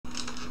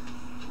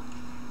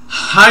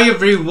Hi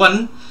everyone.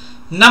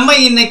 நம்ம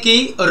இன்னைக்கு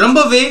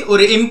ரொம்பவே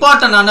ஒரு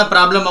இம்பார்ட்டன்டான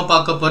ப்ராப்ளமை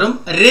பார்க்க போறோம்.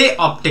 ரே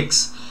optics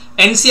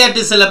NCERT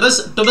syllabus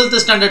 12th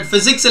standard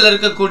பிசிக்ஸ்ல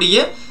இருக்கக்கூடிய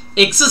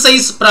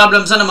எக்ஸசைஸ்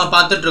ப்ராப்ளம்ஸை நம்ம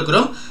பார்த்துட்டு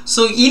இருக்கிறோம்.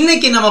 ஸோ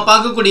இன்னைக்கு நம்ம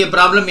பார்க்கக்கூடிய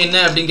ப்ராப்ளம் என்ன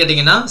அப்படின்னு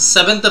கேட்டிங்கன்னா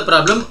 7th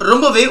ப்ராப்ளம்.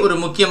 ரொம்பவே ஒரு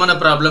முக்கியமான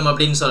ப்ராப்ளம்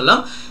அப்படின்னு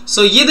சொல்லலாம்.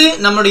 ஸோ இது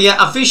நம்மளுடைய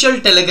அஃபிஷியல்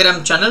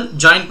டெலிகிராம் சேனல்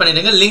ஜாயின்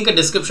பண்ணிடுங்க. லிங்க்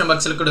டிஸ்கிரிப்ஷன்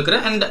பாக்ஸில்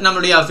கொடுக்குறேன். அண்ட்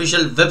நம்மளுடைய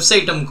அஃபிஷியல்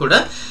வெப்சைட்டும்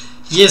கூட.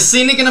 Yes,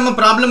 இன்னைக்கு நம்ம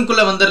ப்ராப்ளம்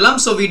குள்ள வந்துடலாம்.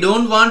 So we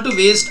don't want to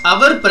waste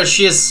our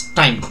precious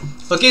time.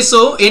 Okay, so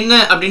என்ன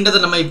அப்படின்றத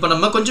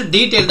நம்ம கொஞ்சம்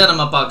டீடைல்டா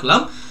நம்ம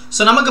பார்க்கலாம். So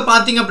நமக்கு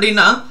பாத்தீங்க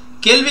அப்படின்னா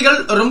கேள்விகள்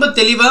ரொம்ப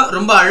தெளிவா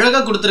ரொம்ப அழகா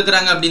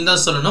கொடுத்திருக்காங்க அப்படினு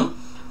தான் சொல்லணும்.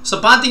 So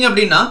பாத்தீங்க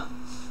அப்படின்னா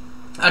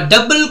a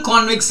double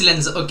convex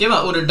lens, ஓகேவா?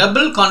 ஒரு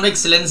double convex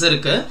lens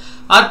இருக்கு.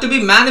 Are to be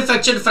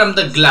manufactured from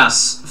a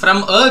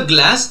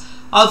glass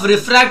of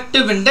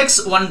refractive index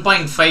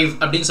 1.5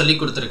 அப்படினு சொல்லி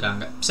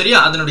கொடுத்திருக்காங்க. சரியா?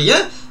 அதனுடைய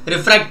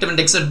refractive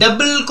index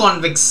double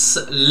convex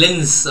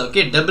lens,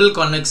 okay, double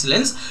convex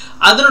lens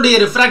அதனுடைய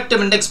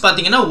refractive index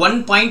பாத்தீங்கன்னா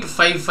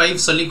 1.55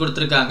 சொல்லி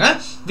கொடுத்திருக்காங்க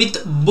with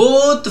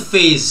both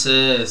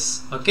faces,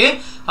 okay,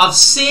 of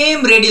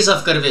same radius of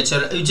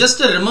curvature. You just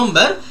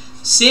remember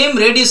same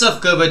radius of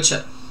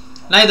curvature.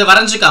 நான் இத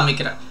வரைஞ்சு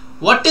காமிக்கிறேன்.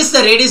 What is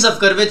the radius of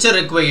curvature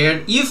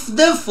required if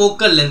the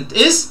focal length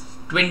is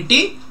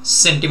 20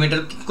 cm?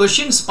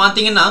 Questions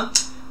பாத்தீங்கன்னா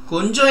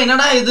கொஞ்சம்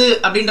என்னடா இது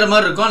அப்படின்ற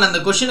மாதிரி இருக்கும். அந்த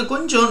क्वेश्चन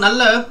கொஞ்சம்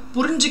நல்ல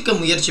புரிஞ்சிக்க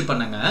முயற்சி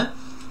பண்ணுங்க.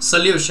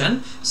 Solution.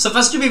 So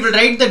first we will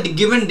write the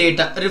given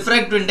data.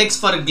 Refractive index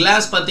for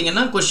glass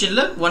பாத்தீங்கன்னா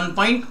क्वेश्चनல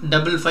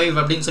 1.55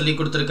 அப்படினு சொல்லி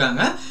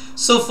கொடுத்திருக்காங்க.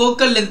 So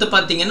focal length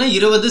பாத்தீங்கன்னா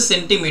 20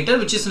 cm,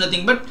 which is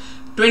nothing but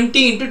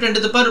 20 into 10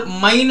 to the power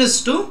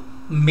 -2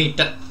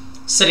 meter.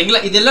 சரிங்களா?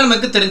 இதெல்லாம்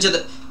நமக்கு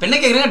தெரிஞ்சது. இப்போ என்ன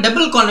கேக்குறாங்க?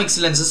 Double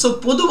convex lens. So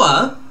பொதுவா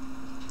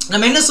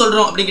நம்ம என்ன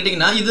சொல்றோம் அப்படி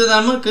கேட்டிங்கன்னா இது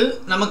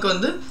நமக்கு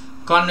வந்து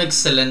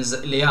கான்வெக்ஸ் லென்ஸ்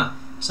இல்லையா?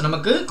 ஸோ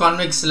நமக்கு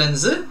கான்வெக்ஸ்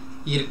லென்ஸ்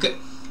இருக்கு.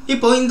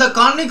 இப்போ இந்த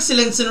கான்வெக்ஸ்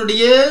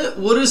லென்ஸினுடைய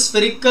ஒரு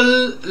ஸ்பெரிக்கல்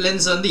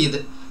லென்ஸ் வந்து இது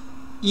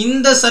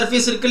இந்த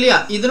சர்ஃபேஸ் இருக்கு இல்லையா?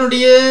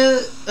 இதனுடைய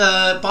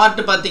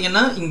பார்ட்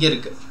பார்த்தீங்கன்னா இங்கே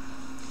இருக்கு.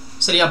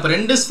 சரியா? அப்போ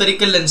ரெண்டு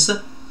ஸ்பெரிக்கல் லென்ஸ்.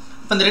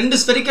 இப்போ அந்த ரெண்டு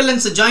ஸ்பெரிக்கல்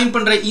லென்ஸ் ஜாயின்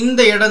பண்ணுற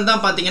இந்த இடம்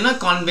தான் பார்த்தீங்கன்னா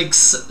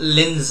கான்வெக்ஸ்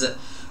லென்ஸ்.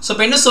 ஸோ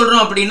இப்போ என்ன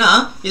சொல்கிறோம் அப்படின்னா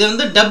இது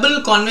வந்து டபுள்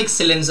கான்வெக்ஸ்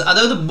லென்ஸ்,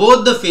 அதாவது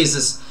போத் த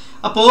ஃபேஸஸ்.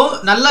 அப்போது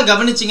நல்லா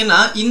கவனிச்சிங்கன்னா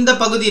இந்த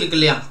பகுதி இருக்கு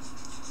இல்லையா?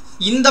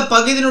 இந்த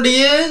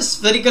பகுதியினுடைய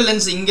ஸ்பெரிக்கல்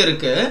லென்ஸ் இங்கே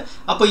இருக்குது.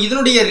 அப்போ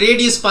இதனுடைய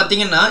ரேடியஸ்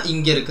பார்த்தீங்கன்னா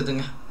இங்கே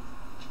இருக்குதுங்க.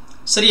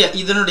 சரியா?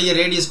 இதனுடைய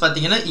ரேடியஸ்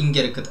பார்த்தீங்கன்னா இங்கே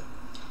இருக்குது.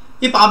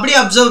 இப்போ அப்படியே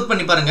அப்சர்வ்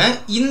பண்ணி பாருங்கள்.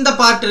 இந்த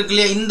பார்ட் இருக்கு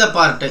இல்லையா? இந்த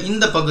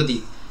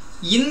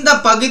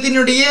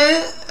பகுதியினுடைய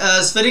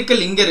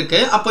ஸ்பெரிக்கல் இங்கே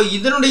இருக்குது. அப்போ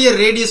இதனுடைய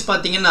ரேடியஸ்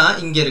பார்த்தீங்கன்னா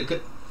இங்கே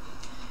இருக்குது.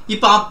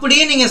 இப்போ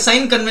அப்படியே நீங்கள்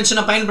சைன்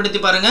கன்வென்ஷனை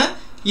பயன்படுத்தி பாருங்கள்.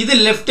 இது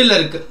லெஃப்டில்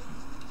இருக்குது,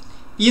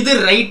 இது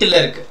ரைட்டில்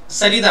இருக்குது.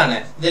 சரிதானே?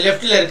 இது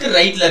லெஃப்டில் இருக்குது,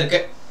 ரைட்டில்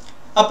இருக்குது.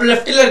 அப்போ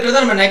லெஃப்டில்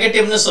இருக்கிறத நம்ம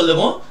நெகட்டிவ்னு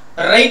சொல்லுவோம்,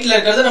 ரைட்டில்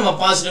இருக்கிறத நம்ம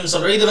பாசிட்டிவ்னு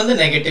சொல்கிறோம். இது வந்து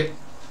நெகட்டிவ்.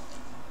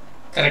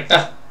 கரெக்டா?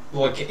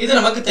 ஓகே, இது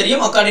நமக்கு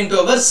தெரியும் according to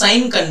our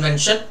sign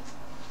convention.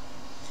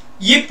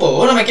 இப்போ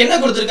நமக்கு என்ன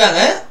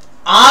கொடுத்துருக்காங்க?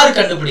 ஆர்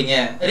கண்டுபிடிங்க,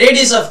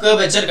 ரேடியஸ் ஆஃப்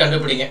கர்வேச்சர்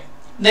கண்டுபிடிங்க.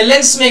 இந்த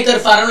லென்ஸ் மேக்கர்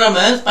ஃபார்முலா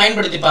நம்ம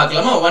பயன்படுத்தி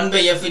பார்க்கலாமா?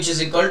 1/f which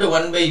is equal to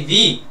 1/v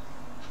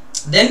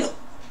then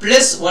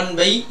plus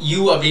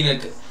 1/u அப்படின்னு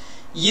இருக்கு.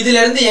 இதுல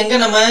இருந்து எங்க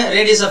நம்ம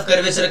ரேடியஸ் ஆஃப்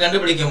கர்வேச்சரை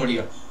கண்டுபிடிக்க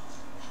முடியும்?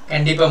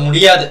 கண்டிப்பா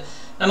முடியாது.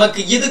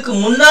 நமக்கு இதுக்கு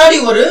முன்னாடி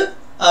ஒரு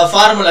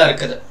ஃபார்முலா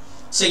இருக்குது.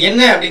 ஸோ என்ன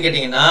அப்படின்னு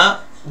கேட்டிங்கன்னா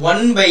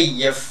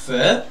 1/f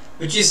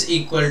which is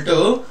equal to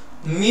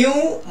mu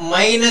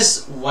minus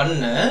 1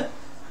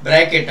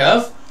 bracket of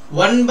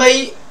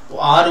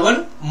 1/r1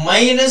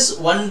 minus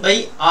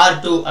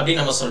 1/r2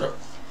 அப்படின்னு நம்ம சொல்றோம்.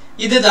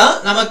 இதுதான்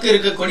நமக்கு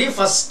இருக்கக்கூடிய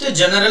ஃபர்ஸ்ட்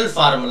ஜெனரல்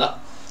ஃபார்முலா.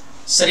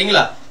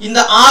 சரிங்களா? இந்த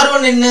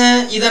r1 என்ன?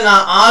 இதை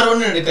நான்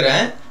r1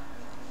 எடுக்கிறேன்,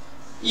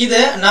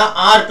 இதை நான்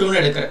r2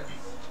 எடுக்கிறேன்.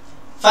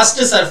 First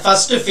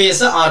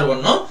face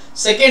r1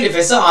 second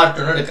phase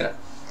r2 எடுக்கிறேன்.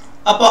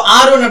 அப்போ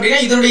r1 அப்படின்னா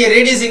இதனுடைய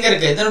ரேடியஸ் எங்க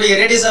இருக்கு? இதனுடைய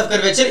ரேடியஸ் ஆஃப்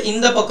கர்வேச்சர்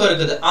இந்த பக்கம்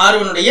இருக்குது.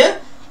 r1 உடைய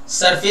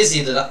சர்ஃபேஸ்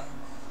இதுதான்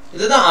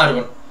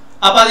r1.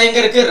 அப்ப அது எங்க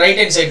இருக்கு? ரைட்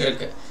ஹேண்ட் சைடு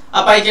இருக்கு.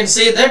 அப்ப I can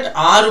say that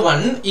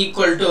r1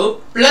 equal to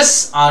plus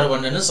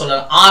r1 ன்னு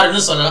சொல்லலாம், r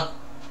ன்னு சொல்லலாம்.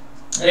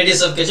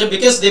 Radius of curvature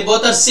because they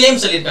both are same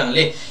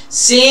சொல்லிருக்காங்களே,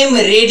 same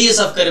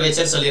radius of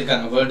curvature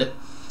சொல்லிருக்காங்க வேர்ட்.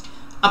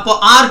 அப்போ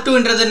R2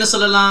 என்றது என்ன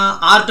சொல்லலாம்?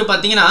 R2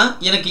 பார்த்தீங்கன்னா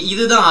எனக்கு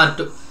இதுதான் R2.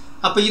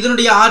 அப்போ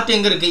இதனுடைய R2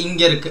 எங்கே இருக்குது?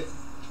 இங்கே இருக்குது,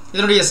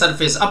 இதனுடைய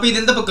சர்ஃபேஸ். அப்போ இது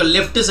எந்த பக்கம்?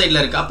 லெஃப்ட் சைடில்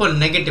இருக்குது. அப்போ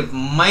நெகட்டிவ்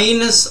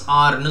மைனஸ்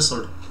ஆர்னு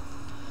சொல்கிறோம்.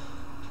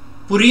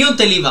 புரியும்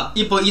தெளிவா?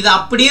 இப்போ இதை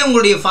அப்படியே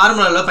உங்களுடைய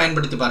ஃபார்முலாவில்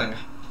பயன்படுத்தி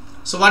பாருங்கள்.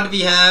 So what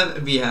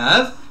we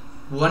have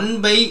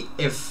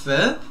 1/f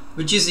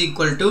which is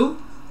equal to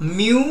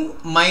mu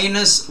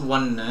minus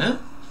 1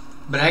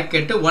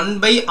 bracket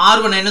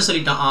 1/r1 என்ன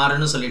சொல்லிட்டோம்?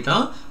 ஆர்னு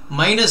சொல்லிட்டோம்.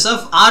 மைனஸ்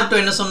ஆஃப் r2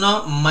 என்ன சொன்னோம்?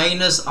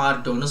 மைனஸ்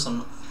r2 ன்னு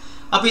சொன்னோம்.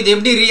 அப்போ இது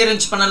எப்படி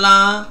ரீஅரேஞ்ச்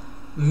பண்ணலாம்?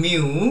 mu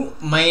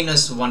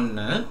minus 1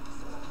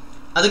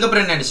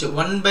 அதுக்கப்புறம் என்ன ஆயிடுச்சு?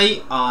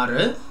 1/r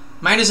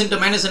மைனஸ்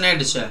இன்ட்டு மைனஸ் என்ன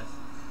ஆயிடுச்சு?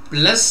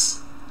 Plus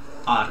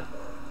r.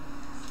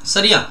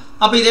 சரியா?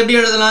 அப்போ இது எப்படி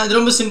எழுதலாம்? இது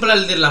ரொம்ப சிம்பிளாக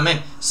எழுதிடலாமே.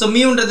 ஸோ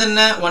மியூன்றது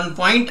என்ன?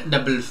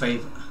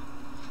 1.55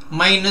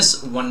 மைனஸ்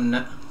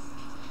 1.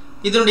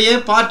 இதனுடைய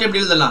பார்ட்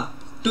எப்படி எழுதலாம்?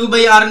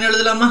 2/r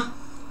எழுதலாமா?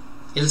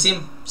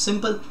 LCM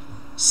simple.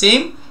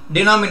 Same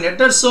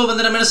denominator. So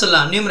வந்து நம்ம என்ன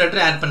சொல்லலாம்?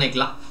 நியூமரேட்டர் ஆட்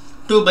பண்ணிக்கலாம்.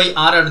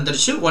 2/r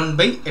வந்துருச்சு.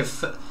 1/f.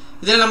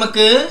 இதில்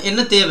நமக்கு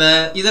என்ன தேவை?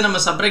 இதை நம்ம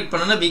சப்ராக்ட்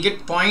பண்ணோன்னா we get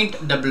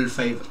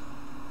 0.55.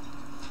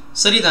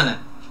 சரிதானே?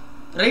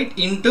 ரைட்.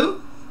 இன்ட்டு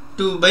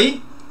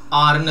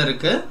 2/rன்னு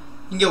இருக்கு.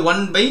 இங்கே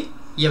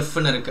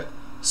 1/fன்னு இருக்கு.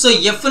 ஸோ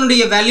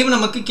எஃப்னுடைய வேல்யூ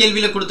நமக்கு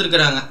கேள்வியில்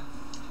கொடுத்துருக்குறாங்க.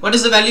 What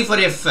is the value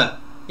for F?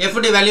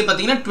 எஃப்னுடைய value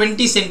பார்த்தீங்கன்னா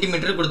 20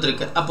 சென்டிமீட்டர்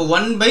கொடுத்துருக்கு. அப்போ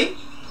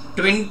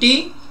 1/20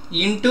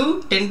 into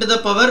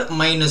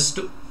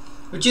 10⁻⁻²,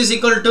 which is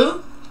equal to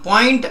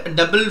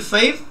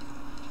 0.55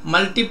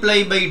 multiply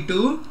by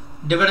 2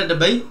 divided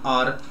by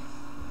r.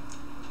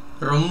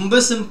 ரொம்ப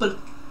சிம்பிள்.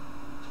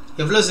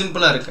 எவ்வளோ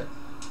சிம்பிளாக இருக்கு.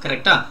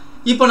 கரெக்டா?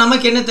 இப்போ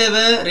நமக்கு என்ன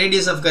தேவை?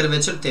 ரேடியஸ் ஆஃப்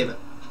கர்வேச்சர் தேவை.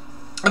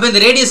 அப்போ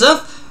இந்த ரேடியஸ்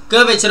ஆஃப்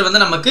கர்வேச்சர்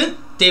வந்து நமக்கு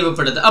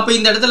தேவைப்படுது. அப்போ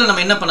இந்த இடத்துல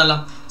நம்ம என்ன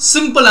பண்ணலாம்?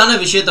 சிம்பிளான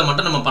விஷயத்தை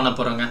மட்டும் நம்ம பண்ண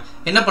போகிறோங்க.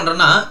 என்ன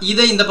பண்ணுறோன்னா,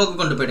 இதை இந்த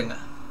பக்கம் கொண்டு போயிடுங்க.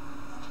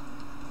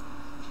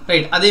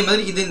 ரைட். அதே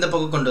மாதிரி இது இந்த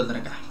பக்கம் கொண்டு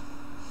வந்துடுங்க.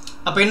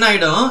 அப்போ என்ன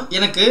ஆகிடும்?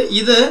 எனக்கு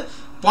இது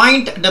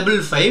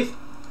 0.55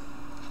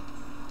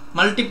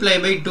 மல்டிப்ளை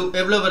பை 2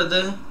 எவ்வளோ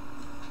வருது?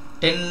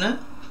 10,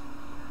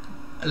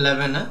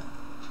 11.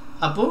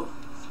 அப்போது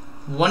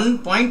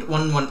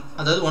 1.11,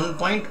 அதாவது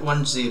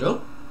 1.10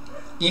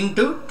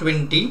 இன்ட்டு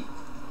 20,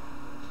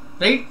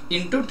 ரைட்,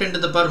 இன்ட்டு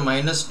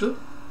 10⁻⁻²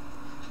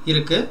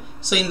 இருக்கு.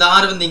 ஸோ இந்த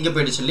r வந்து இங்கே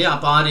போயிடுச்சு இல்லையா?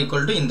 அப்போ r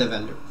ஈக்குவல் டு இந்த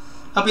வேல்யூ.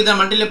 அப்போ இதை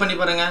மல்டிப்ளை பண்ணி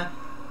பாருங்க.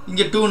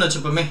 இங்கே 2ன்னு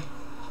வச்சுப்போமே.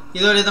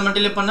 இதோட இதை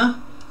மல்டிப்ளை பண்ணால்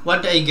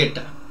வாட் ஐ கெட்?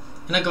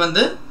 எனக்கு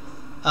வந்து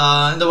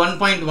இந்த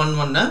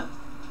 1.11,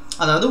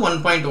 அதாவது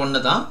 1.1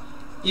 தான்,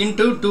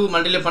 இன்ட்டு 2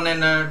 மல்டிப்ளை பண்ண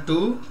என்ன?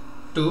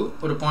 2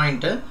 ஒரு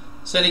பாயிண்ட்டு.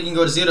 ஸோ எனக்கு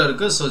இங்கே ஒரு 0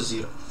 இருக்குது. ஸோ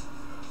 0.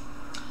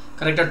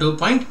 கரெக்டாக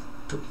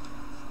 2.2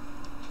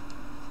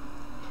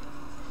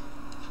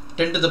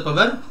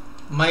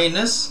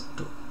 10⁻⁻².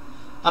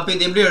 அப்போ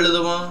இது எப்படி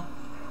எழுதுவோம்?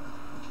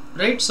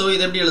 ரைட். ஸோ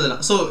இது எப்படி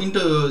எழுதலாம்? ஸோ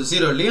இன்ட்டு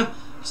 0 இல்லையா?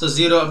 ஸோ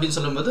 0 அப்படின்னு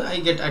சொல்லும்போது ஐ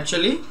கெட்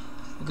ஆக்சுவலி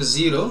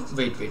 0.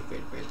 வெயிட்.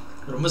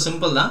 ரொம்ப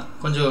சிம்பிள் தான்.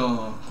 கொஞ்சம்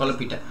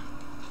குழப்பிட்டேன்.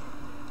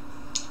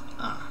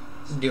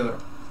 இப்படி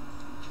வரும்.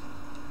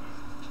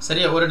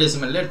 சரியா? ஒரு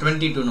டெசிமல்ல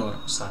 22ன்னு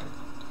வரும். சாரி.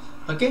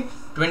 ஓகே.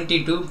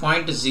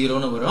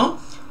 22.0ன்னு வரும்.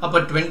 அப்போ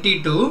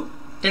 22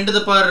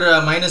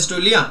 10⁻⁻²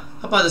 இல்லையா?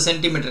 அப்போ அது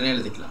சென்டிமீட்டர்னு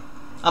எழுதிக்கலாம்.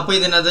 அப்போ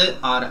இது என்னது?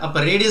 r. அப்போ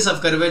radius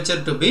of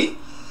curvature to be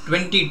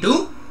 22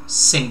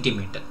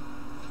 centimetre.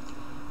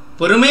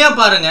 பொறுமையாக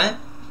பாருங்க.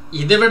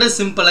 இதை விட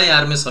சிம்பிளாக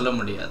யாருமே சொல்ல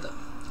முடியாது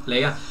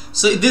இல்லையா?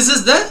 So this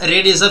is the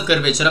radius of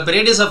curvature. அப்போ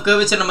ரேடியஸ் ஆஃப்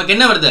கர்வேச்சர் நமக்கு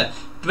என்ன வருது?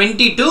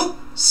 22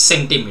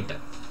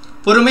 சென்டிமீட்டர்.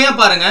 பொறுமையாக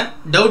பாருங்க.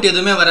 டவுட்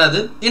எதுவுமே வராது.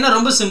 ஏன்னா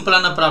ரொம்ப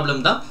சிம்பிளான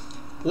ப்ராப்ளம் தான்.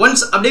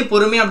 ஒன்ஸ் அப்படியே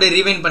பொறுமையாக அப்படியே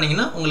ரீவைண்ட்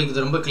பண்ணிங்கன்னா உங்களுக்கு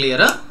இது ரொம்ப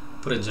கிளியராக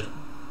புரிஞ்சிடும்.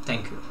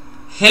 Thank you.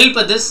 Help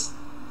this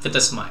with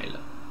a smile.